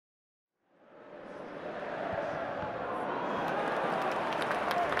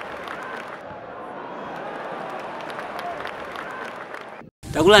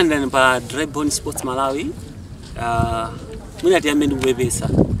Takulandani pa Drive Sports Malawi. Mwina tiyamene kuwepesa.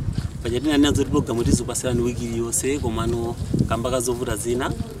 Pajatina nazo program tizopasirani wiki yonse komano kambaka zovuta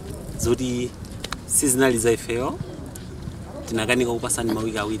zina zoti seasonaliza ifeyo. Tinakanika kupasani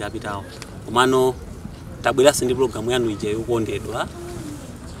mawiki awiri apitawo. Komano tabweraso ndi program yanu ija yokondedwa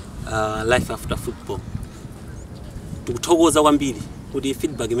life after football. Tikuthokoza kwambiri kuti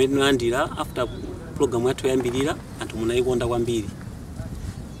feedback imene tinalandira after program yathu yambirira anthu munayikonda kwambiri.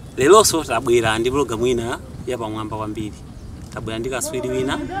 Leloso tabwera ndi program ina yapamwamba kwambiri. Tabwera ndi kaswiri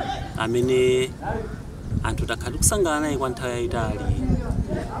wina amene anthu takhala kusangana naye kwa nthawi yayitali.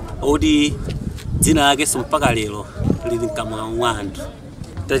 Odi dzina lake mpaka lero lili mkamwa mwa anthu.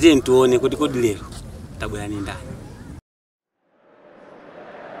 Tatiye ntione kuti kodi lero tabwera ni ndani.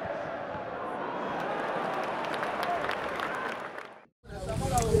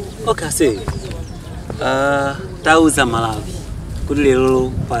 Okay, tauza Malawi kuti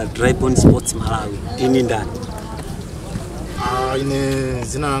lero pa Drive Sports Malawi tini ndani. Ine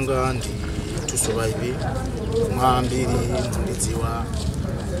zina langa ndi Thuso Paipi, mwambiri ndidziwa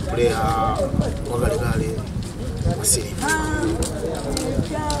player wakalekale wa Siliva.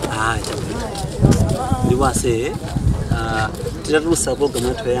 Ndiwase titatulusa program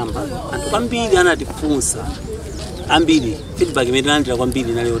yathu yamba anthu kwambiri anatifunsa ambiri feedback imene tinalandira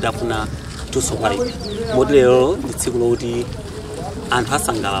kwambiri nalero tafuna Thuso Paipi. Moti lero ndi tsiku lokuti anthu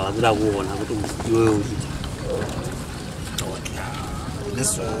asangalala kuti akuona kuti iwewe uli.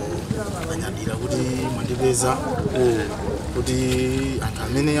 Neso anyadira kuti mwandipeza kuti anthu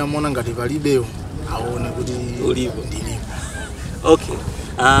amene amona ngati palibeyo aone kuti ulipo. Ndilipo. Okay.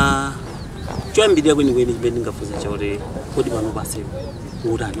 Choyambirira kwenikweni chimene ndingafunsa chakuti kodi pano pasewu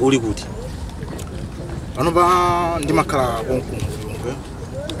utani uli kuti? Pano pa ndimakhala konkuno kulungwe,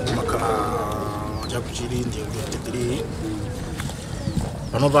 ndimakhala chakuchiri ndi 23.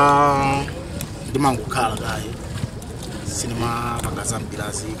 Pano pa ndimangokhala kaye sinema pakaza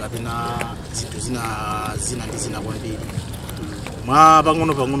mpirazi kapena zinthu zina kwambiri. Mwa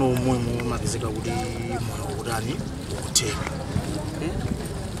pang'ono momwe mapezeka kuti moyo utani ukutheka.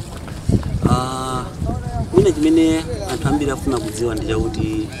 Mwina chimene anthu ambiri afuna kudziwa ndi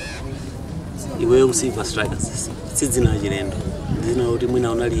chakuti iweyo ku Silver Strikers si dzina lachilendo. Dzina loti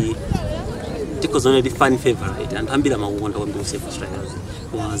mwina unali tikozona ti fan favorite. Anthu ambiri amakukonda kwambiri ku Silver Strikers.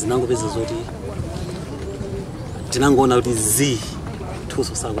 Zinangopeza zoti tinangoona kuti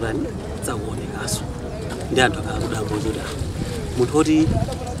Thuso sakutani sakuonekaso. Ndi anthu akakudabo zoti munthu oti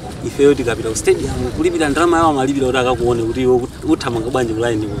ifeyo tikapita ku stadium kulipira ndalama yawo amalipira kuti akakuone kuti iwe uthamanga bwanji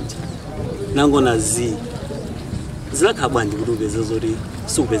kulaini kunja. Nangona zilakhala bwanji kuti upeze zoti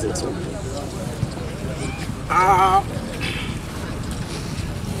sikupezeka so.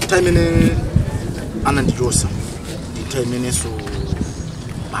 Time ine anandichosa ndi time ine so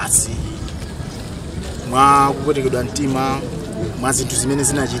basi mwa kupwetekedwa mtima mwa zinthu zimene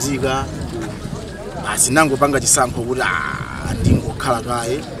zinachitika basi nangopanga chisankho kuti ndingokhala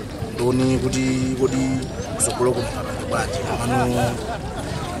kaye ndone kuti kodi kusogolo kumapanga bwanji.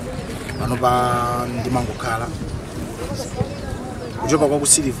 Pano pa ndimangokhala kuchoka kwa ku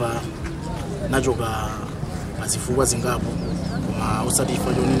Siliva nachoka pazifukwa zingapo koma usati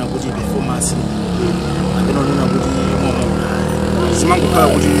ifa chonena kuti performance amene onena kuti zimangokhala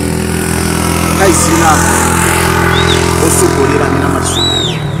kuti taizina osogolera amene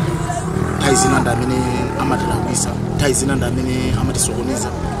amatisogolera, taizina ndi amene amatilawisa, taizina ndi amene amatisokoneza,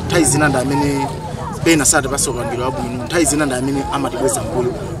 taizina ndi amene pena sati pasopangiro abwino, taizina ndi amene amatibweza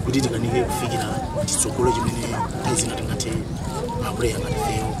mbuyo kuti tikanike kufikira chitsogolo chimene taizina tingathe mapuleya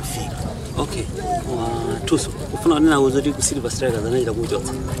ngatifeyo kufika. Okay. Thuso, ufuna kunena kuti ku Silver Strikers anachita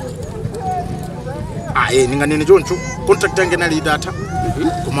kuchotsa? Ninganene choncho contract yange nali idatha.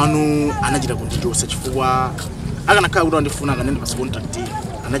 Komano anachita kundichosa chifukwa akanakhala kuti andifuna kanene pa contract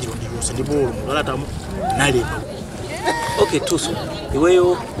anachita kundichosa ndipo mukalatamo nalemba. Okay, Thuso,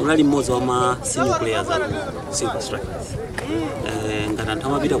 iweyo unali mmodzi wa ma senior players at Silver Strikers. Ngati anthu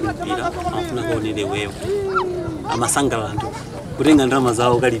amapita kumpira amafuna kuonera iweyo amasangalala anthu kutenga ndalama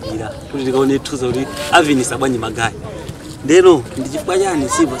zawo kalipira kuti tikaone Thuso kuti avinisa bwanji magayi. Ndeno ndi chifukwa chani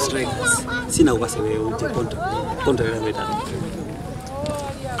Silver Strikers sina kupasa iweyo kuti contract yameta?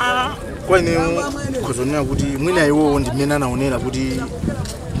 Kwa ineyo khozonera kuti mwina iwowo ndi mmene anaonera kuti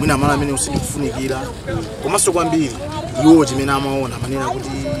mwina mala amene usikufunikira komanso kwambiri iwo chimene amaona manena kuti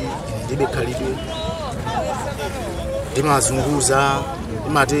ndibe khalidwe ndimazunguza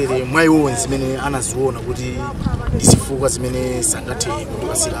ndimatere mwa iwo zimene anaziona kuti ndisifuka zimene sangathe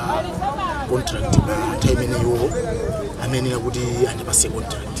kundipasira contract pa time imeneyo amene kuti andipase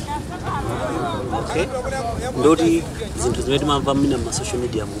contract. Okay, ndoti zinthu zimene timamva mina ma social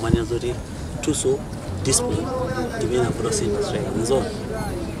media mumanena zoti Thuso discipline ndimene akuti Silver Strikers nzona.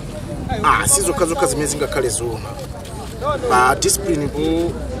 Sizokhazoka zimene zingakhale zona pa discipline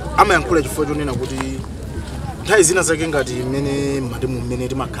po amayankhula chifukwa chonena kuti nthawi zina zake ngati mmene matimu mmene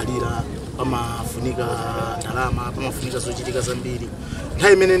timakhalira pamafunika ndalama, pamafunika zochitika zambiri.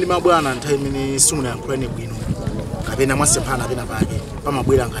 Nthawi imene ndi mabwana, nthawi imene simunayankhulane bwino kapena mwasemphana pena pake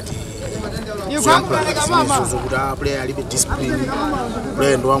pamabwera ngati zoyankhula zokuti player alibe discipline,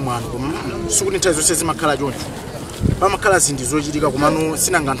 player ndo wamwano. Koma sikuti nthawi zonse zimakhala choncho, pamakhala zinthu zochitika komano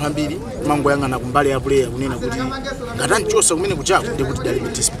sinanga anthu ambiri mangoyang'ana kumbali ya player kunena kuti ngati anchosa kumene kuchako ndi kuti dalibe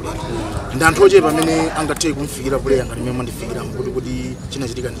discipline. Ndi anthu ochepa amene angathe kumfikira player ngati mmene mwandifikira kuti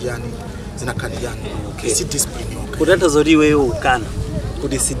chinachitika ndi chani, zinakhala ndi chani. Si discipline yokha. Kutantha zoti iweyo ukana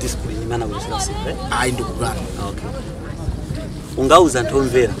kuti si discipline imene akuchita ayi ndikukana. Okay, ungauza anthu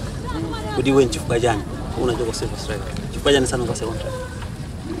omvera kuti iwe nchifukwa chani unachoka Silver Strikers, chifukwa chani sanapase contract?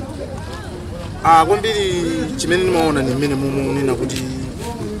 Kwambiri chimene ndimaona ni mmene mumunena kuti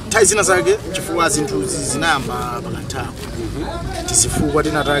nthawi zina zake chifukwa zinthu zinayamba pakanthawi tizifukwa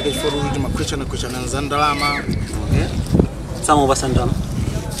tinatake chifukwa kuti timakhwechana za ndalama. Samupasa ndalama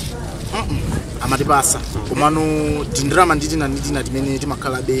amatipasa komano tindrama nditina timene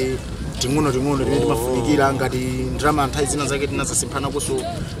timakhalabe ting'ono timene timafunikira ngati ndrama nthawi zina zake tinazasemphana koso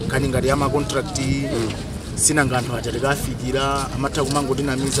kani ngati ama contract sina nganthu achatikaafikira amatha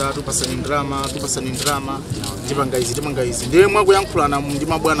kumangotinamiza tupasani ndrama tipanga izi ndiye mwakuyankhulana ndi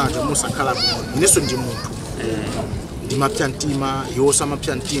mabwana acho musakhala inenso ndi munthu ndimapsa mtima yonse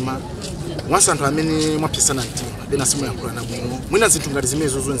amapsa mtima wansi anthu amene mwapsesana mtima pena simuyankhulana bwino mwina zinthu ngati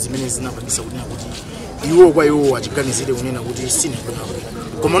zimenezo zonse zimene zinapangisa kunena kuti iwo kwa iwo achiganizire kunena kuti sine bwino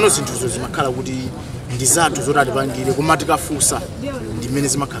komano zinthuzo zimakhala kuti ndi zathu zoti atipangire koma tikafunsa ndimene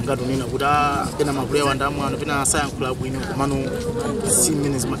zimakhala ngati unena kuti pena mapuleya wandamwano pena sayankhula bwino komano si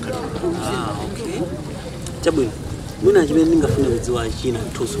mmene zimakhala. Okay, chabwino mwina chimene ndingafune kudziwa china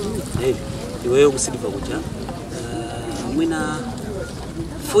Thuso iweyo kusidiva kuja mwina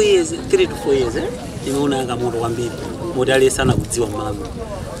 3 to 4 years imeona yanga moto kwambiri moti aliyesana kudziwa malamulo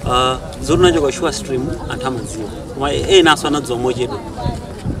zoti unachoka sure stream anthu amadziwa koma naso anadziwa mochedwa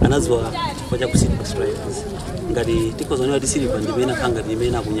anadziwa chifukwa cha Silver Strikers. Ngati tikozoniwa ti Silver ndimene akhanga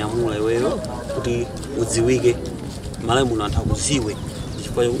ndimene akunyamula iweyo kuti udziwike malamulo anthu akudziwe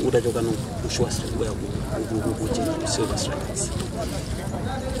chifukwa utachoka no sure stream ku Silver Strikers.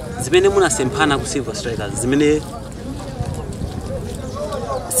 Zimene munasemphana ku Silver Strikers zimene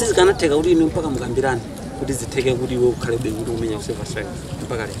sizikanatheka kuti inu mpaka mukambirane kuti zitheke kuti iwe ukhalebe kuti umenya ku Silver Strikers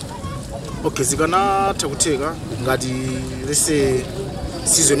mpaka lero. Okay, zikanatha kutheka ngati lese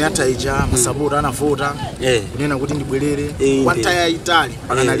season yatha ija masapota anavota kunena kuti ndibwerere kwantaya yayitali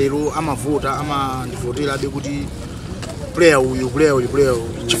pakana lero amavota amandivotera abe kuti player uyu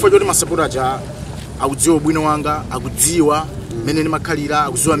chifukwa choti masapota aja akudziwa bwino wanga, akudziwa mmene ndimakhalira,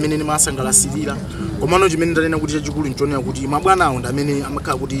 akudziwa mmene ndimasangalasirira. Komano chimene ndanena kuti chachikulu nchonera kuti mabwana awo ndi amene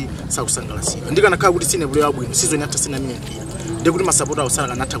amakhala kuti sakusangalasira. Ndikanakhala kuti sine player wabwino season yatha sina miyambira ndi kuti masapota awosala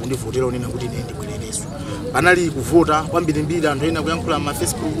kanatha kundivotera unena kuti ine ndibwerereso. Panali kuvota kwambirimbiri anthu ena kuyankhula ma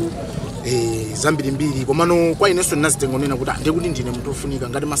Facebook zambirimbiri komano kwa inenso ndinazitenga unena kuti ndi kuti ndine munthu ofunika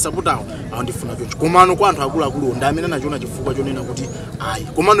ngati masapota awo awandifuna choncho. Komano kwa anthu akuluakulu ndi amene anachiona chifukwa chonena kuti ayi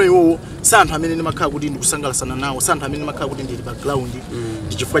komano iwowo sa anthu amene ndimakhala kuti ndikusangalasana nawo, sa anthu amene ndimakhala kuti ndili background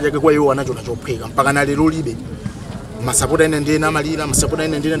ndi chifukwa chake kwa iwowo anachiona chophweka mpaka na lero libe masapota ene ndiye namalira, masapota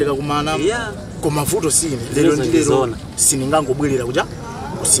ene ndiye ndikakumana koma vuto sine lero ndi lero siningangobwerera kuja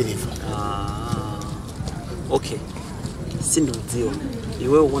ku Silver. Okay, sindidziwa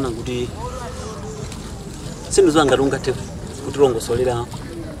iwewe ukuona kuti sindidziwa ngati ungathe kutilongosolera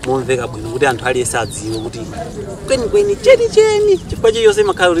momveka bwino kuti anthu aliyese adziwe kuti kwenikweni cheni chifukwa chiyonse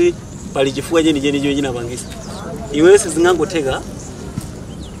imakhala kuti pali chifukwa cheni chimene chinapangisa iweyo sizingangotheka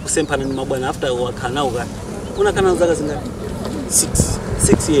kusemphana ndi mabwana after wakhala nawo kale unakhala zaka zingati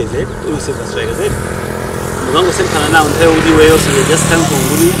 6 years uyu Silver Strikers ungangosemphana nawo nthawi kuti iweyo just time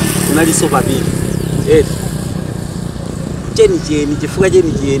kuti unaliso papiri cheni chifukwa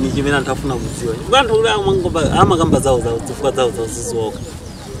cheni chimene anthu afuna kudziwa anthu amakamba zawo zifukwa zawo zizoka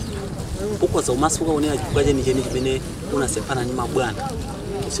ukwaza umasuka unena chifukwa cheni chimene unasemphana ndi mabwana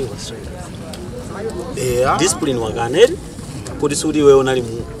ku Silver Strikers. Discipline wakaneri kuti suti iweyo unali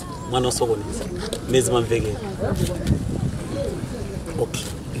mwana osokoneza mezi mamvekera. Okay,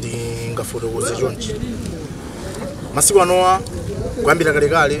 ndingafotokoze chonchi masiku anowa kwambira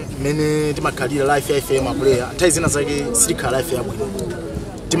kale mene timakhalira life ya FM player nthawi zina zake silikhala life yabwino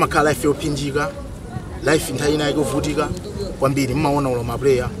timakhala life yopinjika life nthawi ina ikuvutika kwambiri mmaona ulo ma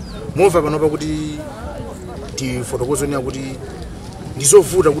player mova panopa kuti tifotokozoni kuti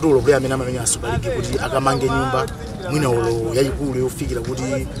ndizovuta kuti ulo player amene amamenya Super League kuti akamange nyumba mwina ulo yayikulu yofikira kuti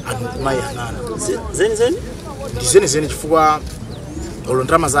anthu kumayang'ana zeni chifukwa ulo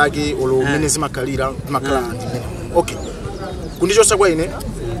ndrama zake ulo mene zimakhalira timakhala ndi mene okay kundichosa kwa ine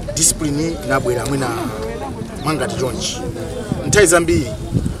discipline inabwera mwina mangati chonchi nthawi zambiri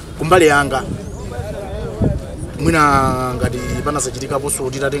kumbali yanga mwina ngati panazachitika poso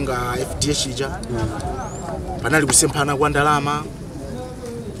titatenga FDH ija panali kusemphana kwa ndalama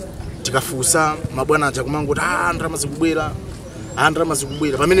tikafusa mabwana aja kumangoti ndalama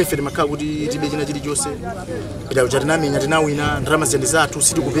zikubwera pamene ife timakhala kuti tibe china chilichonse ida kuti tinamenya tinawina ndalama zende zathu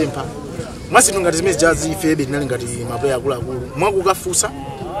sitikupempha mwasinthu ngati zimene jazi ifebe tinali ngati mapeya akuluakulu mwakukafusa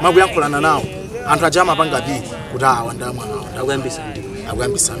mwakuyankhulana nawo anthu aja amapanga pili kuti ndalama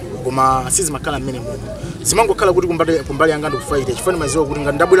akuyambisa koma sizimakhala mmene muno zimangokhala kuti kumbali yanga ndikufaita chifani maziwa kuti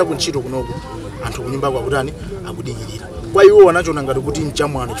ngati ndabwera kuntchito kunoko anthu kunyumba kwakutani akudikirira kwa iwo wanachona ngati kuti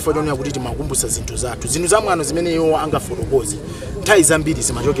mchamwano chifukwa chonena kuti timakumbutsa zinthu zathu zinthu zamwano zimene iwo angafotokoze nthawi zambiri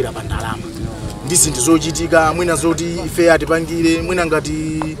zimachokera pa ndalama ndi zinthu zochitika mwina zoti ife atipangire mwina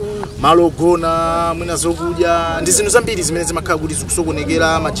ngati malo ogona mwina zokudya ndi zinthu zambiri zimene zimakhala kuti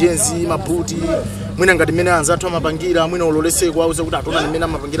zikusokonekera majenzi mabuti mwina ngati mmene anzathu amapangira mwina ulolese kwauza kuti atona mmene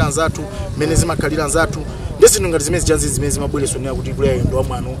amapangira anzathu mmene zimakhalira anzathu ndi zinthu ngati zimene jazi zimene zimabwereso nena kuti player ndo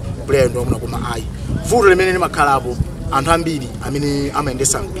amwano player ndo amuna koma ayi vuto limene limakhalapo anthu ambiri amene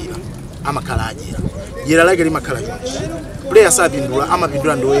amayendesa mpira amakhala ajera jera lake limakhala chonchi player sapindula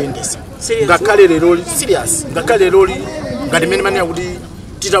amapindula ndo oyendesa ngakhale lero serious ngakhale lero ngati mmene manena kuti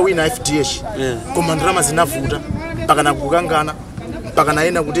titawina FDH koma ndalama zinavuta mpaka nakukangana mpaka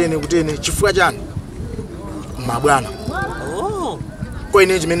naena kutene chifukwa chani mabwana kwa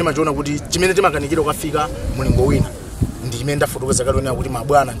ine chimene machiona kuti chimene timakanikira kufika mulingo wina ndi chimene ndafotokoza kalonera kuti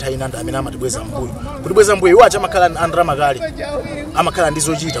mabwana nthawi ina amene amatibweza mbuyo kutibweza mbuyo iwo achamakhala andrama kale amakhala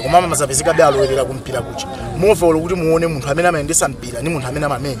ndizochita koma amazapezeka be alowerera kumpira kucha mova ulo kuti muone munthu amene amayendesa mpira ni munthu amene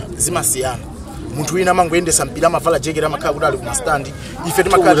amamenya zimasiyana munthu wina amangoyendesa mpira amavala jekera amakhala kuti ali kuma stand ife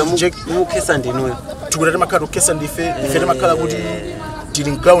timakhala mukesa ndinuyo tikuti timakhala kukesa ndife ife timakhala kuti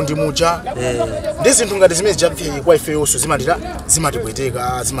tili ground mucha ndi zinthu ngati zimene japfe kwa ife yonso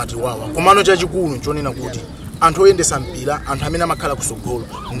zimatibweteka zimatiwawa komano chachikulu chonena kuti anthu oyendesa mpira anthu amene amakhala kusogolo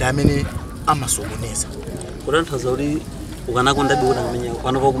ndi amene amasokoneza kutanthauza kuti ukanakonda biwona kumenya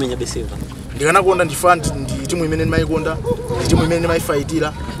panopa kumenya beseva ndikanakonda ndifa ndi timu imene ndimayikonda ndi timu imene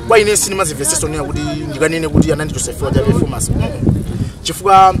ndimayifaitira kwa ine sinimazimveseso nena kuti ndikanene kuti anandichosefera cha performance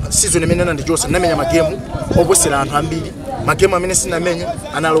chifukwa season imene nandichosa ndamenya magemu oposera anthu ambiri magemu amene sinamenya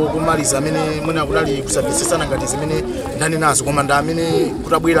analo kumaliza amene mwina kunali kusabisisana ngati zimene ndani nazo koma nda amene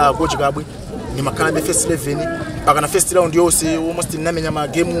kutabwera coach kabwe ni makhala be first 11 mpaka na first round yose almost ndamenya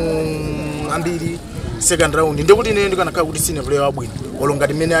magemu ambiri second round ndikuti ine ndikanakhala kuti sine player wabwino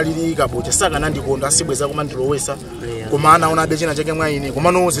olongati mmene alili kabocha saka nandikonda asibweza koma ndilowesa koma anaona be china chake mwa ine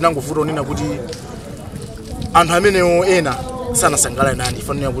koma no zinangovuta nina kuti anthu amenewo ena sana sangala nani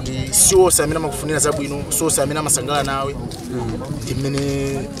ifanira kuti siose amene amakufunira zabwino siose amene amasangala nawe ndi mmene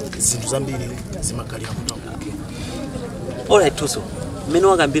zinthu zambiri zimakhalira kuti alright Thuso mmene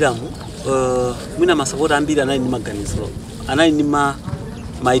wakambiramu mwina masapota ambiri anali ndi maganizo anali ndi ma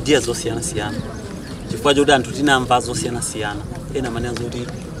ideas zosiyana chifukwa choti anthu tinamva zosiyana ena manena zoti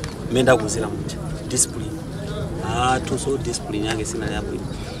menda kuzira mucha discipline Thuso discipline yake sinali yabwino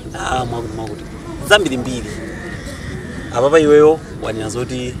mwakuti zambiri mbiri apapa iweyo wanena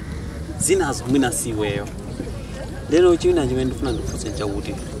zoti zinazo mwina si iweyo lero china chimene ndifuna ndifunse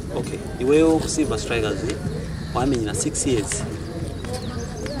nchakuti okay iweyo ku Silver Strikers wamenyera 6 years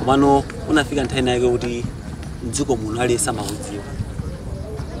komano unafika nthawi yake kuti mdziko muno aliyese amakudziwa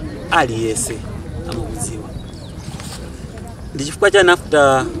aliyese amakudziwa ndi chifukwa chani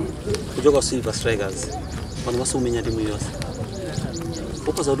after kuchoka ku Silver Strikers pano pasumenya timu yonse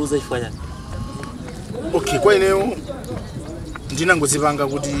upoza kutuza chifukwa chani okay kwa ineyo ndinangozipanga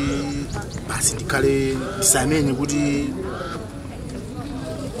kuti basi ndikhale ndisamenye kuti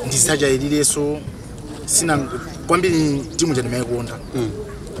ndisachayirireso sina kwambiri timu ndimayikonda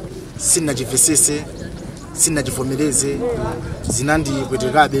sina chivesese sina chivomereze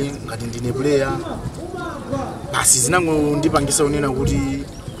zinandipwetekabe ngati ndine player basi zinangondipangisa unena kuti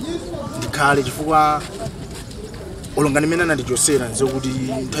ndikhale chifukwa olongani mena nandichosera nzokuti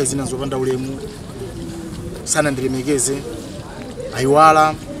nthawi zina zopanda ulemu sana ndilemekeze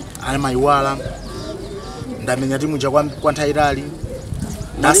ayiwala ana mayiwala ndamenya timu ja kwa Ntairali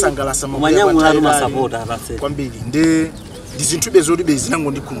ndasangalasa kwambiri ndi zinthu zoti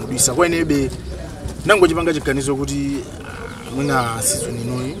zinango ndikhumudwisa kwa inebe nango chipanga chiganizo kuti mwina season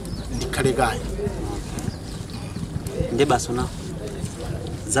inoyi ndikhale kaya ndi basona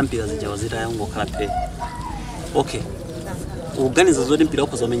zampira zijawa zitayongo khala pe okay uganiza zoti mpira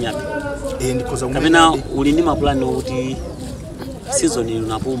ukhoza umenyabe ndikhoza kapena uli ndi mapulani okuti season ino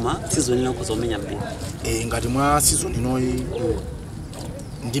napuma season ino ukhoza umenya mpira ngati mwa season inoyi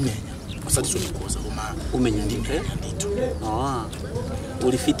ndimenya osati sonikhoza koma umenya ndithu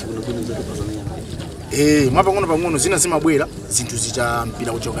uli fit kuno zoti ukhoza umenya mpira mwapang'ono zina zimabwera zinthu zita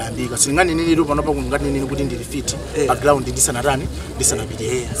mpira kuchoka yambika silingani nini lero panopa ngati nini kuti ndili fit pa ground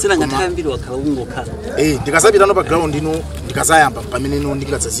ndisanapite sina ngati mbiri wakhala ungokhala ndikasapita no pa ground ino ndikazayamba pamene no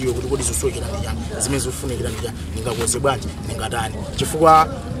ndikadzaziwe kuti kodi zosokera ndiyani zimene zofunikira ndiyani ndingakoze bwanji ndingatani chifukwa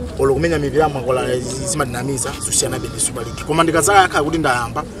olokumenya mipira mwangola zimadinamiza zosiyana ndi Super League koma ndikazakhala kuti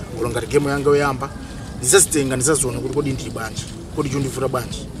ndayamba olongati game yanga yoyamba ndizazitenga ndizaziona kuti kodi ndili bwanji kodi chundivuta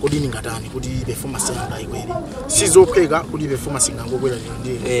bwanji kodi ningatani kuti performance yanga ikwere sizopheka kuti performance ingangokwera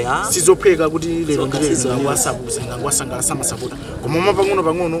ndiye sizopheka kuti lero ndile ngwasangalasa masapota koma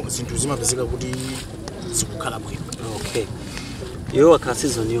pang'ono zinthu zimapezeka kuti zikukhala bwino okay yo akha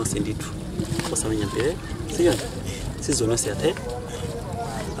season yonse ndithu osamenya mpira siyo season yonse yathe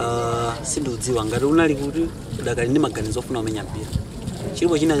sindudziwa ngati unali kuti dakali ndi maganizo ofuna umenya mpira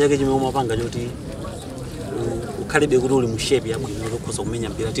chilipo china chake chimene umapanga choti ukhalibe kuti uli mu shape yabwino ukhoza kumenya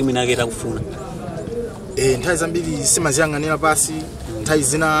mpira timu inake itakufuna nthawi zambiri simaziyang'anira pasi nthawi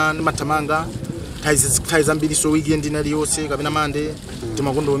zina ndimathamanga nthawi zambiri so weekend inali yonse kapena mande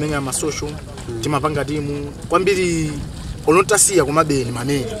timakonda kumenya masocial timapanga timu kwambiri olotasiya kumabeni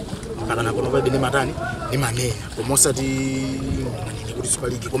mamenya pakana kono pabe ndi matani ndi mamenya koma osati kuti Super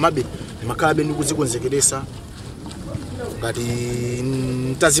League komabe ndimakhalabe ndikudzikonzekeresa ngati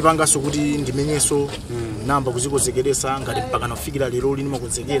ntazipanga so kuti ndimenyeso namba kuzikonzekeresa ngati mpakana kufikira lero lini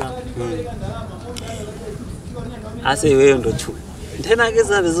makonzekera ase iweyo ndochu nthena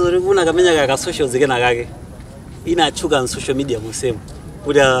keza bezori kuna kamenya ka social zikena kake inachuka on social media musemo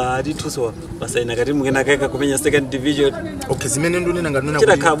kuti ati Thuso pasaina kati mukena kaka kumenya second division okay zimene ndonena ngati nona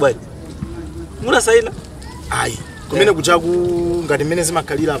kuti chakhabwa muna saina ayi kumene kuchaku ngati mmene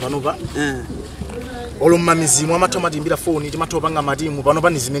zimakhalira panopa olomamizimu amathamatimbira phone timathopanga matimu panopa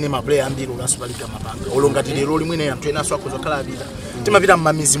ndi zimene ma player ambiri la Super League amapanga olongati lero limwene anthu ena so akhoza khala apita timapita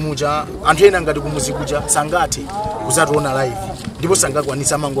mmamizimuja anthu ena ngati kumuzikuja sangathe kuzationa live ndipo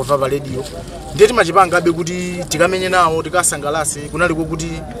sangakwanisa mangova pa radio ndiye timachipanga abe kuti tikamenye nawo tikasangalase kunaliko kuti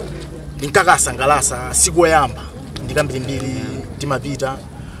ndinkakasangalasa sikoyamba ndikambirimbiri timapita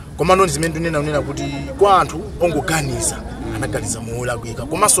koma ndo zimene ndinena kuti kwa anthu ongoganiza anaganiza mola kwika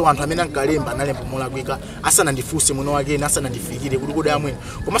komanso anthu amene ankalemba analemba mola kwika asana ndifuse muno wake asana ndifikire kuti kodi amwene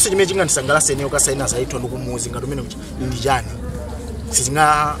komanso chimene chingandisangalase neyo kasaina zaitwa ndikumuzi ngati umene ndi chani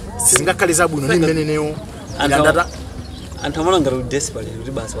sizingakhale zabwino ndi mmene neyo ndandata anthu amala ngati desperate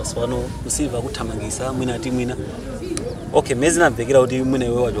kuti basi waswano kusiva kuthamangisa mwina ati mwina okay mezi namvekera kuti mwina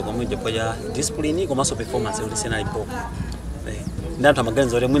iwe wachoka mwinje kwa discipline komanso performance kuti sena ipo ndanthu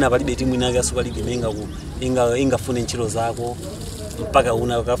amaganiza kuti mwina palibe timu inake ya Super League menga ku ingafune ntchito zako mpaka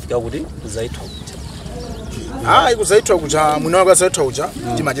una ukafika kuti zaitwa kuzaitwa kuja mwina wako zaitwa uja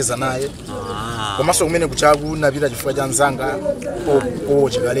timacheza naye komanso kumene kuchaku napita chifukwa cha nzanga po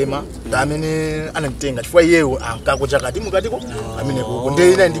chikalema amene anamtenga chifukwa iyeyo ankakocha kati mukatiko amene kuko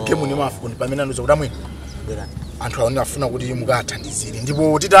ndiye ina ndi game ni mafu kuti pamene anuza kuti amwene anthu aone afuna kuti mukathandizire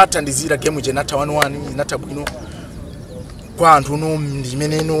ndipo titathandizira game je natha 1-1 inatha bwino kwa anthu no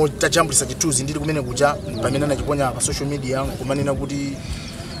ndimene no tachambulisa chituzi ndili kumene kuja pamene anachiponya pa social media kumanena kuti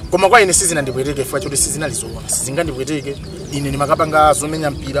koma kwa ine sizina ndipweteke chifukwa choti sizina lizoona sizingandipweteke ine ndimakapanga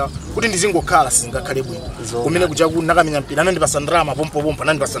zomenya mpira kuti ndizingokhala sizingakhale bwino kumene kuja kuti nakamenya mpira anandipasa ndrama pompo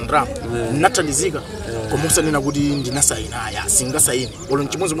anandipasa ndrama nathandizika koma usanena kuti ndinasaina aya singasaine olo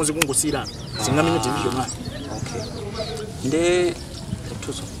chimozimozi kungosira singamenya division ake okay nde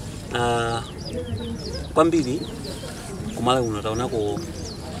Thuso kwambiri kumala unataonako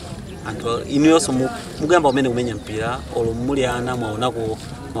anthu inu yonso mugamba umene kumenya mpira olo muli ana mwaonako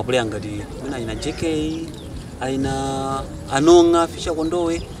mapuleya ngati mwina ina JK aina anonga fisha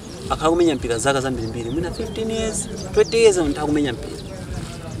kondowe akhala kumenya mpira zaka zambirimbiri mwina 15 years 20 years anthu akumenya mpira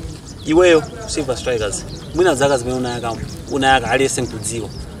iweyo Silver Strikers mwina zaka zimene unayaka aliyese nkudziwa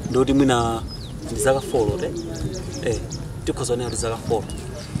ndoti mwina ndi zaka 4 tikhozaonera kuti zaka 4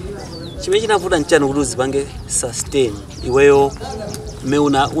 chimene chinavuta nchani kuti uzipange sustain iweyo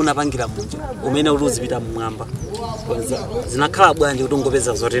unapangira munja umene kuti uzipita mmwamba zinakhala bwanji kuti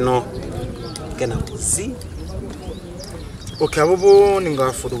ungopeza zoti no kena zi okay abobo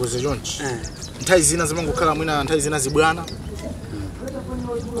ningafotokoze chonchi nthawi zina zimangokhala mwina nthawi zina zibwana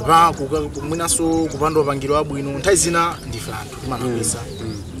mwina so kupando pangiro abwino nthawi zina ndife anthu timanapesa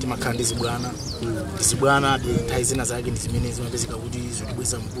timakhala ndi zibwana nthawi zina zake ndi zimene zimapezeka kuti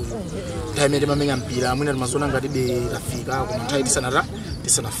zitibweza mbuyo nthawi imene timamenya mpira mwina timaziona ngati tafika koma nthawi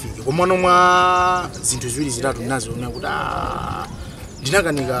tisanafike koma mwa zinthu ziwiri zitatu ndinaziona kuti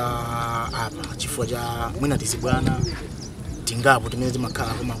ndinakanika apa chifukwa cha mwina tizibwana tingapo timene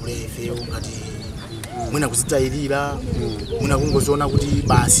timakhala kumakula ifeyo ngati mwina kuzitayirira mwina kungoziona kuti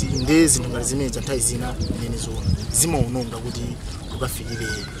basi ndi zinthu ngati zimene nthawi zina imene zona zimaononga kuti ukafikire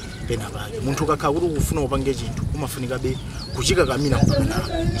pena pake munthu ukakhala kuti ukufuna upange chinthu umafunikabe kuchika kamina kupana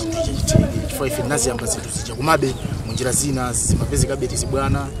chinthu chachitike chifukwa ife naziyamba zinthu zija komabe munjira zina zimapezekabe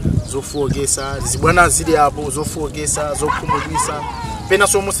tizibwana zofuokesa tizibwana zili apo zofuokesa zokhumudwisa pena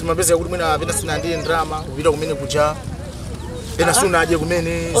somo simapezeka kuti mwina pena sina ndi drama kupita kumene kuja pena suna aje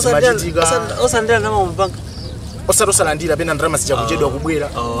kumene zimachitika osandira ndama mbanka osatosalandira pena drama zija kuchedwa kubwera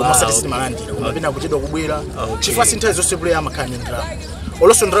koma osati simalandira koma pena kuchedwa kubwera chifukwa sinthawi zonse player amakhala ndi drama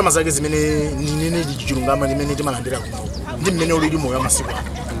oloso drama zake zimene nini chilungama limene timalandira kuno ndi mmene ulili moyo amasiku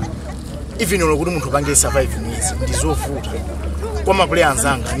even lokuti munthu pange survive mwezi ndizovuta kwa maplayer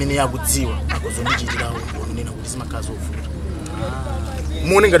anzanga amene yakudziwa akuzondichitirawo ndonena kuti zimakhala zovuta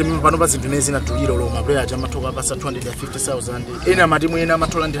muone ngati pano pa zinthu zimene zinatulira lo maplayer aja amathoka pasa 250,000 ena matimu ena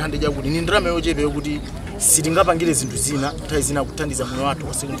amathola ndi 100 yakuti ni ndrama yochepa yokuti sitingapangire zinthu zina nthawi zina kuthandiza moyo wathu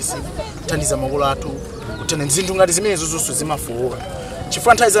wasekundi kuthandiza makolo athu kuthandiza zinthu ngati zimenezo zonse zimafowoka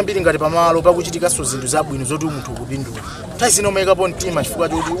chifukwa nthawi zambiri ngati pamalo pakuchitikaso zinthu zabwino zoti munthu ukupindula nthawi zina umayikapo mtima chifukwa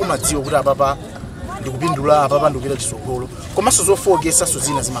choti umadziwa kuti apapa ndikupindula apapa ndikupita chisogolo komanso zofowokesaso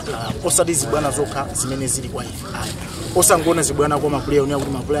zina zimakhala osati zibwana zokha zimene zili kwa ife osangona zibwana kwa maplayer unia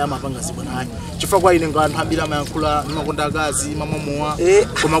kuti maplayer amapanga zibwana ayi chifukwa kwa ine nganthu ambiri amayankhula makonda akazi mamamowa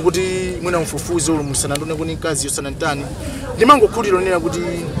koma kuti mwina mfufuzi ulumusana ndone kuni kazi yosana ntani ndimangokhulira nena kuti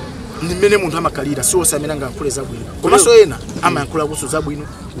ndimene munthu amakhalira si onse amene angayankhule zabwino komanso ena amayankhula kuso zabwino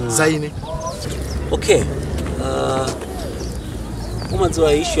za ine okay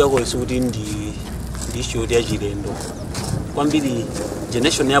umadziwa issue yako isukuti ndi issue ya chilendo kwambiri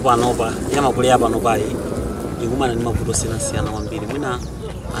generation yapo anopa yamaplayer yapo anopa iyi ndikumana ndi mavuto siyana kwambiri mwina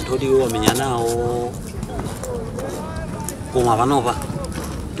anthu oti wamenya nawo koma panopa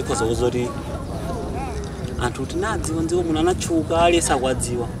ndikhoza kuzoti anthu tinadziwa ndziwo muno anachuka alesa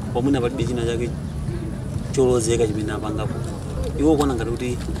kwadziwa pamwina palibe china chake cholozeka chimene apangapo iwo kuona ngati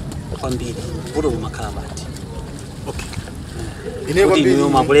kuti kwambiri vuto kumakhala pati okay ine kwambiri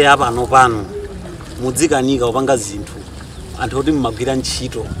maplayer apa pano mudzikanika kupanga zinthu anthu oti mmagwira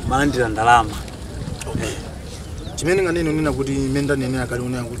ntchito malandira ndalama okay chimene nganene nena kuti menda nene akali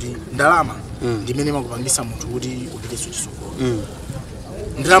unena kuti ndalama ndimene makupangisa munthu kuti upite chisogolo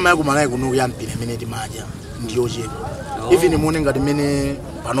ndalama yakumalayi kuno yampira imene timadya ndiyo chepa even muone ngati mmene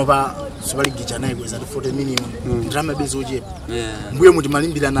panopa sipaligicha naye kweza 40 million ndalama bezochepa mbuye muti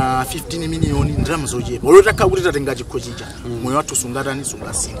malimbira na 15 million ndalama zochepa olotakha kuti tatenga chikho chicha moyo wathu sungatani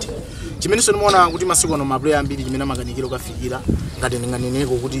sungasinthe chimene sonimuona kuti masiku ano maplayer ambiri chimene amakanikira kufikira ngati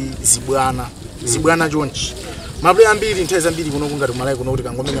ndinganeneko kuti zibwana chonchi maplayer ambiri nthawi zambiri kuno ngati malayi kuno kuti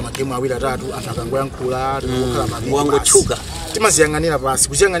kangomenya magemu awiri atatu anthu akangoyankhula tikukhala pamene wangochuka timaziyang'anira pasi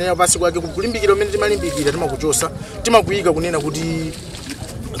kuziyang'anira pasi kwake kulimbikira umene timalimbikira timakuchosa timakuyika kunena kuti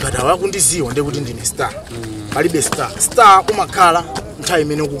ngati awakundiziwa ndi kuti ndine star palibe star umakhala nthawi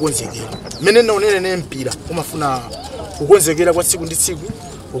imene ukukonzekera mmene naonene mpira umafuna kukonzekera kwa tsiku ndi tsiku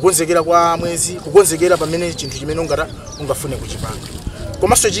kukonzekera kwa mwezi kukonzekera pamene chinthu chimene ungafune kuchipanga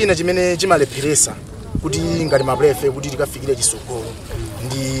komanso china chimene chimalepheresa kuti ngati maplayer kuti tikafikire chisogolo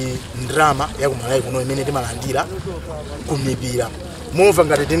ndi drama yakumalayi kuno imene timalandira kumipira mova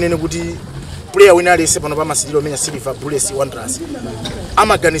ngati tinene kuti player wina alese pano pa masiliro amenya Silver Bullets Wanderers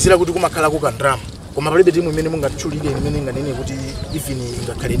amaganizira kuti kumakhala ku drama koma palibe timu imene mungatchulire imene nganene kuti even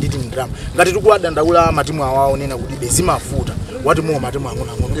ngakhale nditi drama ngati tikuwadandaula matimu awawo nena kuti bezimafuta wati mo matimu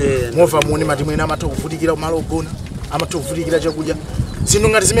ang'ono mova muone matimu ena amatha kuvutikira kumalo ogona amatha kuvutikira chakudya zinthu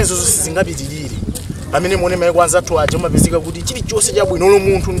ngati zimenezo zonse zingapitirire pamene muone mayi kwanza athu aja umapezeka kuti chilichonse chabwino lo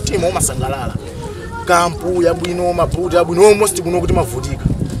munthu mtima umasangalala kampu yabwino mabuti yabwino almost kuno kuti mavutika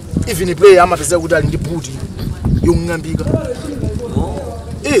even player amapezeka kuti ali ndi buti yong'ambika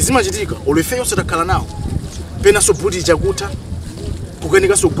zimachitika olefeyo satakhala nawo pena so buti chakuta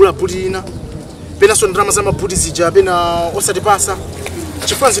kukanika so gula buti ina pena so ndrama za mabuti zija pena osatipasa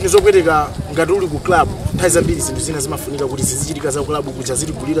chifukwa zinthu zokwereka ngati uli ku club nthawi zambiri zinthu zina zimafunika kuti zizichitika za club kuja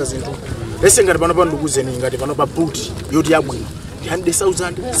ziligulira zinthu lese ngati pano pa ndikuzeni ngati pano pa buti yoti yabwino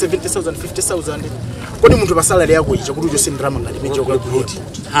 100,000 70,000 50,000 kodi munthu pa salary yako icha kuti uchose ndrama ngati meja kwa kuti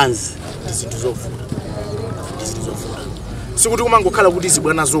hands zinthu zovuta sikuti kumangokhala kuti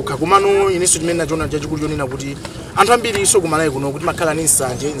zibwana zokha komano ineso chimene nachiona chachikulu chonena kuti anthu ambiri iso kumalayi kuno kuti makhala ni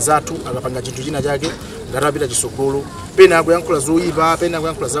nsanje nzathu akapanga chinthu china chake ngati apita chisogolo pena akuyankhula zoyipa pena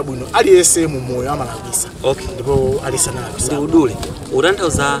akuyankhula zabwino aliyense mu moyo amalakwisa ndipo alisanalakwisa udule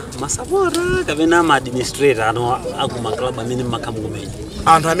utanthauza masapota kapena ma administrator ano akumaklabu amene mmakhamumenya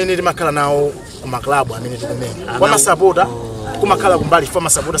anthu amene timakhala nawo kumaklabu amene tikumenya kwa masapota kumakhala kumbali fa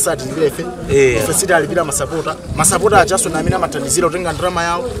masapota sati ndilefe ife siti alipira masapota achaso na amene amathandizira utenga ndrama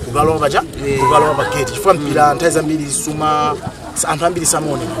yawo kukalowa pa gate chifukwa mpira nthawi zambiri suma anthu ambiri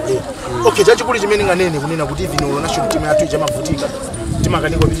samone okay chachikulu chimene nganene kunena kuti vino national team yathu ichamavutika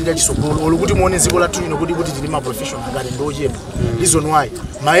timakaniko pitira chisogolo olukuti muone ziko lathu lino kuti tili ma professional ngati ndochepa reason why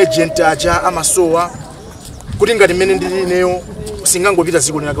ma agent acha amasowa kuti ngati mmene ndili neyo singangopita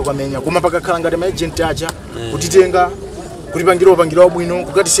ziko linake kwamenya koma pakakhala ngati ma agent acha kutitenga kulipangiro bwino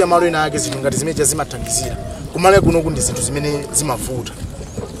kukatisiya malo ena ake zinthu ngati zimeja zimathandizira kumalayi kuno kundi zinthu zimene zimavuta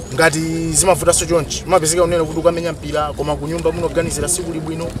ngati zimavuta so chonchi mapezeka unena kuti ukamenya mpira koma kunyumba muno organizera siku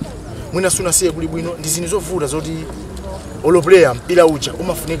libwino mwina suna siye kuli bwino ndi zinthu zovuta zoti all player mpira ucha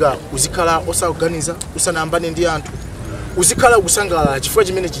umafunika uzikhala osaorganiza usanayambane ndi anthu uzikhala kusangalala chifukwa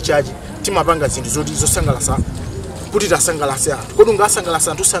chimene chichaji timapanga zinthu zoti zosangalasa kuti tasangalasa kodi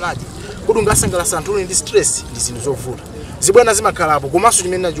ungasangalasa anthu sanaji kodi ungasangalasa anthu ndi stress ndi zinthu zovuta zibwana zimakhalapo komanso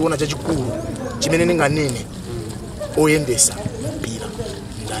chimene nachiona chachikulu chimene ninganene oyendesa mpira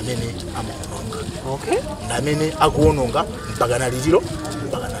ndamene amaononga ndamene akuononga mpaka na lero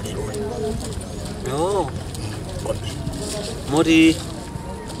moti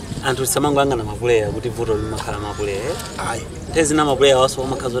anthu samangwanga na mapuleya kuti vuto limakhala mapuleya ayi tezi na mapuleya waso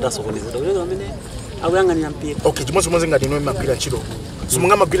wamakhazo tasokoneza kuti amene akuyang'anira mpira okay chimodzi ngati ino magwira ntchito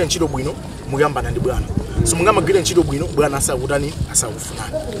simungamagwira ntchito bwino muyambana ndi bwana simungamagwira ntchito bwino bwana asakutani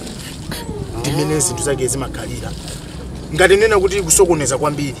asakufunani ndimene zinthu zake zimakhalira ngati nena kuti kusokoneza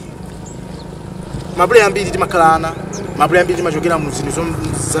kwambiri mapuleya ambiri timakhalana mapuleya ambiri timachokera mu zinthu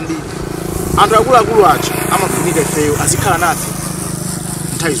zambiri anthu akuluakulu acha amafunika ifeyo azikhala nafe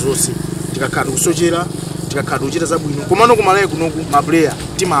nthawi zonse tikakhala kusochera tikakhala kuchita zabwino komano kumalayi kunoku mapuleya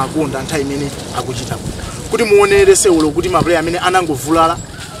timakonda nthawi imene akuchita kuti muonere sewulo kuti mapuleya amene anangovulala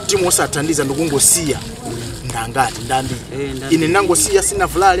timu osathandiza ndikungosiya ndangati ndambiri ine nangosiya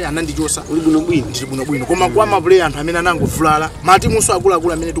sinavulale anandichosa uli bwino koma kwa mapuleya anthu amene anangovulala matimunso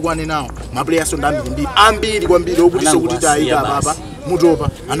akuluakulu amene tikwane nawo mapuleya so ndambiri ambiri kwambiri okuti sokuti tayika baba mutopa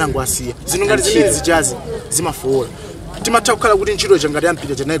anangoasiya zinthu ngati zimene zichazi zimafowola timatha kukhala kuti ntchito changati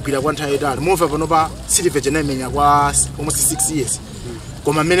yampira chanayigwira kwa nthawi yayitali mova panopa silver chanayimenya kwa almost 6 years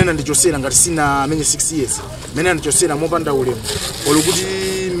koma mmene nandichosera ngati sina amenye 6 years mmene nandichosera mopanda ulemu olokuti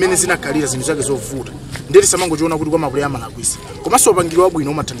mmene zinakhalira zinthu zake zovuta ndeti samangochiona kuti kwa mapuleya amalakwisa komanso upangiro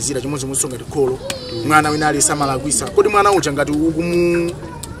wabwino umathandizira chimodzimodzi ngati kholo mwana wina ali samalakwisa kodi mwana ucha ngati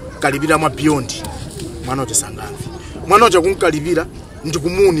ukumukalipira mwa beyond mwana ucha sangamve mwana ucha kumkalipira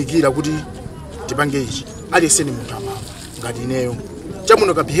ndikumuunikira kuti tipange ichi aliyeseni munthu amama ngati ineyo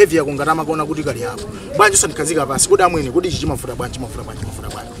chamuno ka behavior yako ngati amakuona kuti kali yako bwanji usandikhazika pasi kodi amwene kodi ichi chimafuta bwanji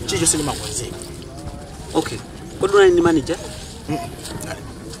chicho silimakonzeka okay kodi unali ndi manager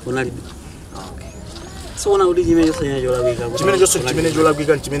unali okay so una kuti chimene chimene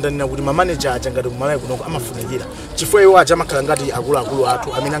cholakwika chimene ndanena kuti ma manager acha ngati kumalayi kuno amafunikira chifukwa iwo acha amakhala ngati akuluakulu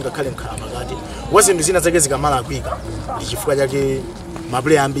athu amene angakhale mkhalama ngati wazinthu zina zake zikamalakwika ndi chifukwa chake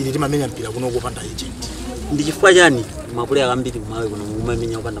mapuleya ambiri timamenya mpira kuno kupanda agent ndi chifukwa chani mapuleya ambiri kumalayi kuno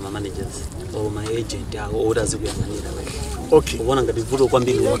kumamenya kupanda ma managers o ma agent awo otazikuyang'anira okay unaona ngati vuto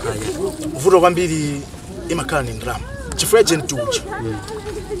kwambiri umakhala vuto kwambiri imakhala ni ndalama chifukwa agent uchi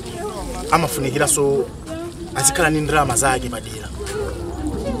amafunikira so azikhala ni ndalama zake padera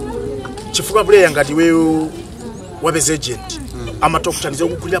chifukwa player ngati wewe wapeza agent amatha kuthandiza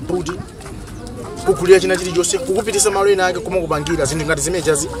kukulira budi kukulira china chilichonse kukupitisa malo ena ake kumakupangira zinthu ngati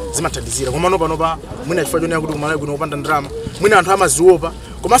zimejazi zimathandizira koma panopa mwina chifukwa chonena kuti kumalayi kuno kupanda ndalama mwina anthu amaziopa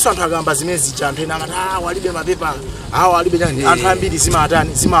komanso anthu akamba zimene zija anthu ena amati walibe mapepa walibe chani anthu ambiri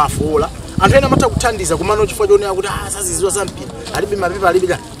zimatani zimafola anthu ena amatha kuthandiza komano chifukwa chonena kuti zaziziwa zampira alibe mapepa alibe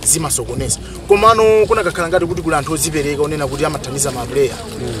chani zimasokoneza komano kunakakhala ngati kuti kuli anthu ozipereka onena kuti amathandiza mapuleya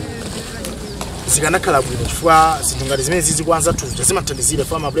zikanakhala bwino chifukwa zinthu ngati zimene zizikwanza tuja zimathandizira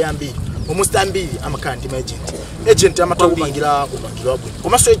fa mapuleya ambiri almost ambiri amakhala ndi agent amatha kupangira bwino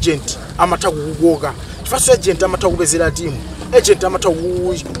komanso agent amatha kukukoka chifukwa agent amatha kupezera timu agent amatha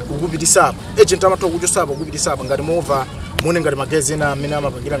kukupitisapo agent amatha kukuchosapo kupitisapo ngati mova muone ngati magazine amene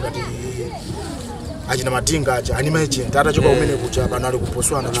amapangira ngati achina madinga acha ani agent atachoka umene kucha pano ali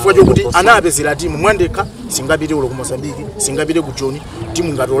kuposwana chifukwa chokuti anapezera timu mwandeka singapite ulo ku Mozambique singapite ku Joni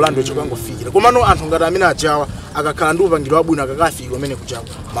timu ngati Orlando chokangofikira komano anthu ngati amene ajawa akakhala ndi upangiro wabwino akakafika umene kuchawa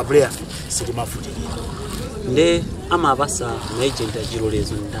ma player sitimavutikira nde amapasa ma agent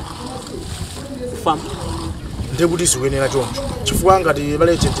achilolezo ndani kufamu ndekuti zikuyenera choncho chifukwa ngati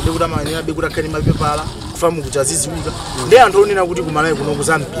pale agent ndekuti amayenera bekuti akhale mapepala kufamu kuti aziziwika ndi anthu onena kuti kumalayi kuno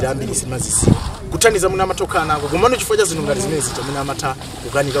kuzampira ambiri simazisiwa kuthandiza muna amatokana ako komano chifukwa cha zinthu ngati zimene zita muna amatha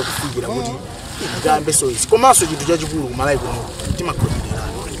kukanika kufikira kuti ikambe so isi komanso chinthu chachikulu kumalayi kuno timakhulupirira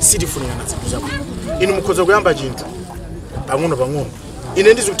sitifunirana zinthu zabwino inu mukhoza kuyamba chinthu pang'ono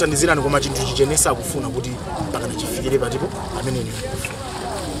ine ndizikuthandizirani koma chinthu chichenesa akufuna kuti pakana chifikire patipo pamene ine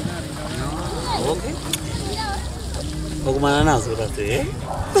okay okumana nazo tate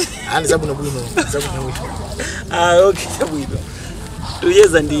ani zabwino zabwino okay zabwino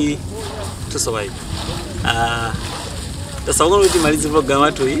tuyeza ndi Thuso Paipi tasaona kuti malizi program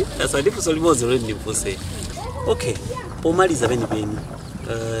atu hii sasa ndipo solimozo leo ndipose okay pomaliza penipeni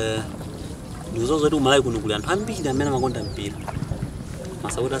ndizozo kuti umalayi kuno kuli anthu ambiri amene amakonda mpira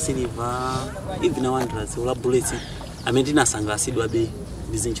masauta silver even wanderers ola bullets amene tinasangalatsidwa be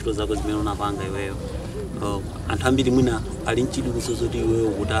ndi zintchito zako zimene unapanga iweyo anthu ambiri mwina ali mchidukuso zoti iweyo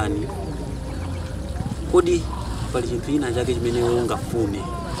kutani kodi pali chinthu china chake chimene iweyo ungafune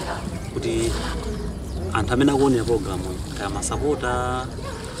kuti anthu amene akuonera program kaya masapota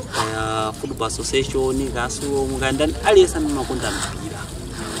kaya football association kasulo mukandani aliyense amene amakonda mpira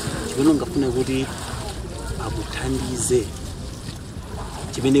chimene ungafune kuti akuthandize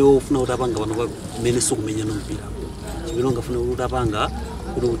chimene iwe ufuna kuti apanga pano pamene sikumenya mpira chimene ungafune kuti apanga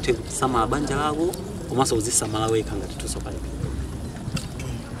kuti uthe kusamala banja lako komanso kuzisamala wekha ngati Thuso Paipi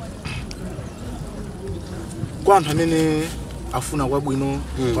kwa anthu amene afuna kwabwino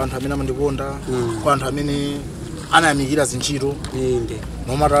kwa anthu amene amandikonda kwa anthu amene anayamikira zintchito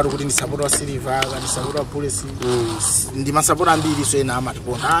nomatatu kuti ndi support wa silver ndi support wa police ndi ma support ambiri so ena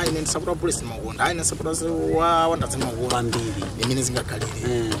amatikonda ine ndi support wa police makonda ine support wa wandazi makonda ambiri imene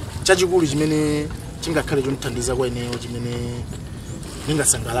zingakhalire chachikulu chimene chingakhale chomthandiza kwa ineyo chimene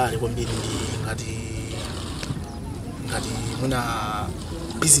ningasangalale kwambiri ndi ngati muna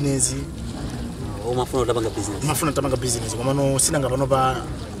business umafuna utapanga business komano sinanga pano pa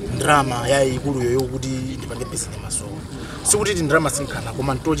drama yayikulu yoyo kuti ndipange business maso sikuti ndi drama sinkhana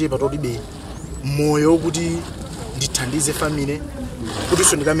koma ntochepa todibe moyo kuti ndithandize family kuti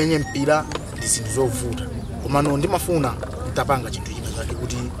so ndikamenye mpira ndi zinthu zovuta komano ndimafuna nditapanga chinthu china chake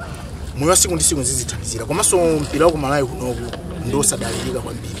kuti moyo siku ndi siku zizithandizira komanso mpira wa kumalayi kunoku ndosadalirika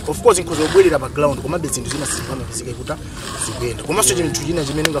kwambiri of course nkhozo obwerera pa ground koma zinthu zina sizimapezeka kuti zikuyenda komanso chinthu china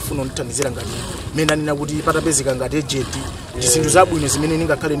chimene ngafuna ndithandizira ngati mena nina kuti patapezeka ngati agent zinthu zabwino zimene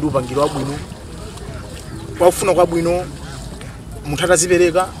ningakhale ndi upangiro wabwino kwafuna kwabwino munthu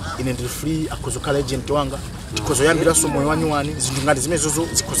atazipereka ine ndi free akhoza kukhala agent wanga tikhozo yambiraso moyo wanyuwani zinthu ngati zimene zozo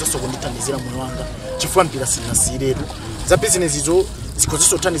zikhozanso kundithandizira moyo wanga chifukwa mpira sinasiyiretu za business izo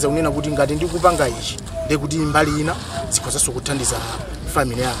zikhozanso kuthandiza kunena kuti ngati ndikupanga ichi ndekuti mbali ina zikhozanso kuthandiza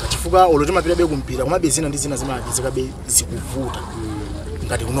family yanga chifukwa oloti mapira be kumpira koma bezina ndi zina zimapezeka be zikuvuta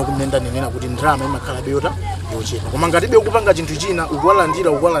ngati kuno kumenda nenena kuti ndrama imakhala be yochepa koma ngati be kupanga chinthu china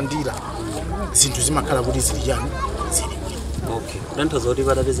ukwalandira zinthu zimakhala kuti zili chani zili okay ndanthoza kuti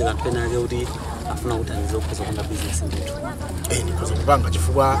patapezeka anthu ena ake kuti afuna kuthandiza ukhoza kupanga business ndithu ndikhoza kupanga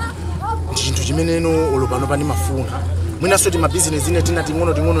chifukwa ndi chinthu chimene eno olopano pani mafuna mwinaso ti ma business ine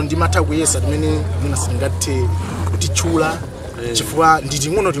ting'ono ndimatha kuyesa timene mwina singathe kutichula chifukwa ndi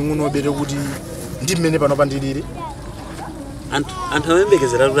ting'ono bere kuti ndi mmene pano pandilire anthu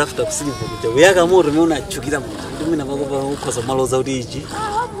amembekezera kuti after kusilver kuti uyaka moto mwe unachukira munthu kuti mwina pakopa ukhoza maloza kuti ichi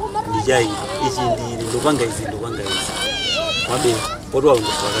ndi chai ichi ndi ndopanga izi mwabe poti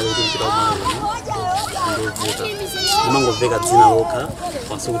waungofakale kuti mpira umalayo ndovuta imangomveka dzina lokha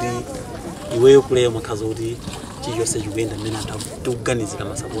panso kuti iweyo kuleyo makhaza kuti chiyonse chikuyenda mmene anthu tikuganizira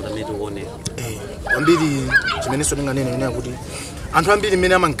masapota amene tikuonera kwambiri chimene so tinganene kuti anthu ambiri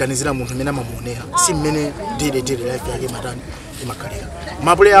mmene amanganizira munthu mmene amamuonera si mmene daily life yake matani imakhalira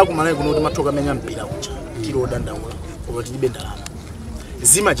mapuleya akumalayi kuno kuti mathoka amenya mpira kucha tilo dandaula koma tilibe ndalama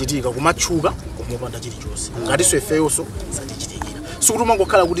zimachitika kumatchuka komopanda chilichonse ngatinso ifeyonso zatichitikira sikuti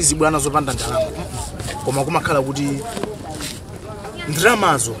umangokhala kuti zibwana zopanda ndalama koma kumakhala kuti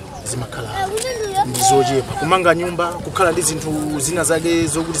ndalamazo zimakhala ndizochepa kumanga nyumba kukhala ndi zinthu zina zake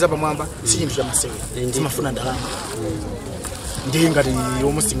zokuti zapamwamba si chinthu chamasewera zimafuna ndalama ndiye ngati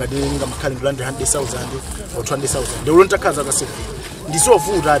almost ngati ngamakhale ndi 100,000 or 200,000 ndilo ntakhaza ka severa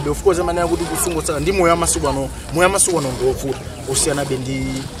ndizovuta be of course amene akuti kusungo saka ndi moyo amasuku ano ngovuta osiyana be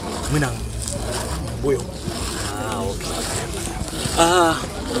ndi mwina mbuyo. Okay.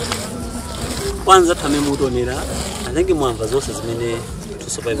 Kwanza tamemutonera anenge mwamva zose zimene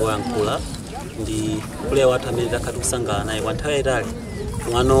Thuso Paipi wayankhula ndi kulewa wathu amene takati kusangana naye kwa nthawi yayitali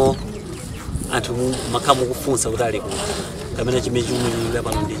mwano anthu makhamu kufunsa kuti ali kuti kamene chimene chimuyimira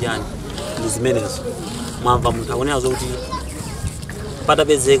pano ndi chani ndi zimenezo mwamva munthu akunena zokuti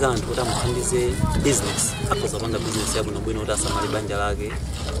patapezeka anthu kuti amuthandize business akhoza kupanga business yabwinobwino kuti asamale banja lake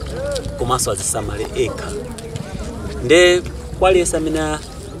komanso azisamale ekha nde kwaliyesa amene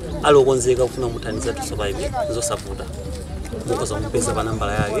alokonzeka kufuna kumuthandiza Thuso Paipi zosavuta mukhoza kumupeza pa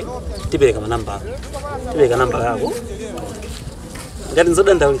nambala yake tipereka nambala yako ngati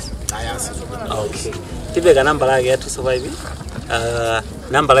nzodandaulisa okay tipereka nambala yake ya Thuso Paipi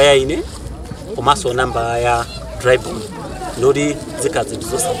nambala ya ine komanso nambala ya driver ndoti zikhazi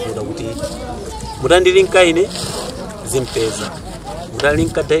zosavuta kuti mutandilinka ine zimpeza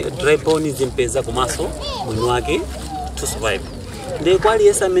mutalinka driver zimpeza komanso mwini wake Thuso Paipi ndi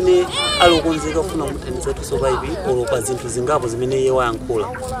kwaliyesa amene alokonzeka kufuna kumuthandiza Thuso Paipi olopa zinthu zingapo zimene iye wayankhula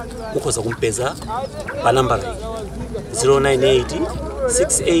mukhoza kumpeza pa nambala iyi 098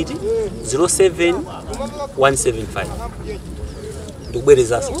 68 07 175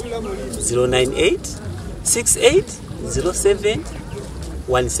 ndikubwerezaso 098 68 07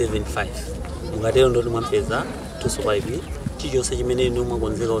 175 mungatero ndoti mwampeza Thuso Paipi chilichonse chimene inu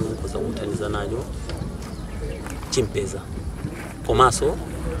mwakonzeka ono mukhoza kumuthandiza nacho chimpeza komanso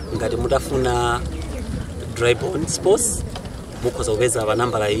ngati mutafuna drive-on sports mukhoza kupeza pa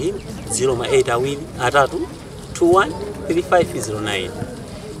nambala iyi 0 8 21 3509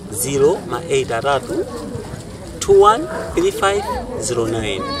 0 8 21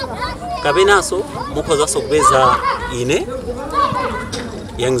 3509 kapenanso mukhozanso kupeza ine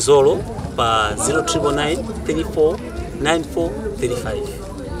Yangzolo pa 0999 34 94 35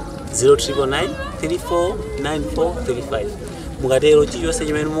 0999 34 94 35 mungatero chilichonse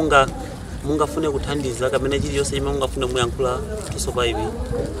chimene mungafune kuthandiza kapena chilichonse chimene mungafune muyankhula Thuso Paipi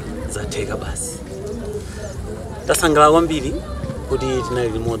zatheka basi. Tasangalala kwambiri kuti tinali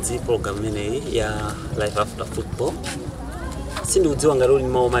limodzi program imeneyi ya Life After Football. Sindikudziwa ngati uli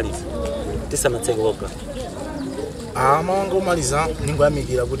mawu omaliza tisanatseke program. Mawanga omaliza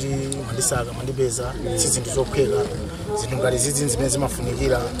ningoyamikira kuti mandisaka mandipeza zinthu zophweka zinthu ngati zizi zimene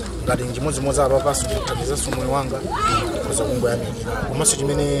zimafunikira ngati njimodzi apa paso kuthandiza moyo wanga kuza kungoyamikira komanso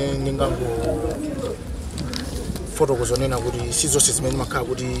chimene ndingango fotokozonena kuti si zonse zimene makhala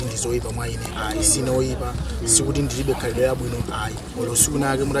kuti ndizoyipa mwa ine ayi sine oyipa sikuti ndilibe khalidwe yabwino ayi olo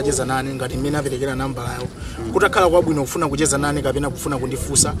sikunake mutacheza nane ngati mmene aperekera nambala yawo kutakhala kwabwino kufuna kucheza nane kapena kufuna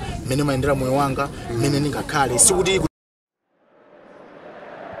kundifunsa mmene mayendera moyo wanga mmene ndingakhale sikuti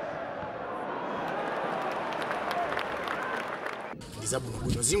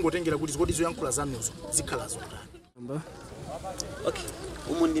ndizabwino zingotengera kuti zikoti zoyankhula zanuzo zikhala zotani. Okay,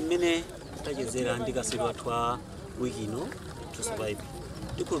 umu ndi mmene tachezera ndikasiri wathu a wiki ino Thuso Paipi.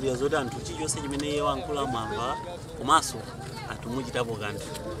 Ndikhulupirira zoti anthu chilichonse chimene iye wayankhula mwamva komanso anthu muchitapo kanthu.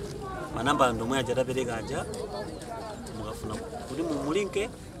 Manambala ndomwe aja tapereka aja mukafuna kuti mumulinke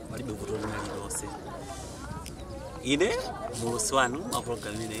palibe vuto lina lililonse. Ine mulusi wanu wa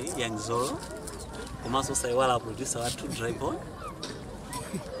program ineyi Yangzolo komanso sayiwala producer wathu drive-on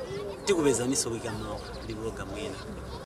tikupezaniso wiki mawa ndi program ina.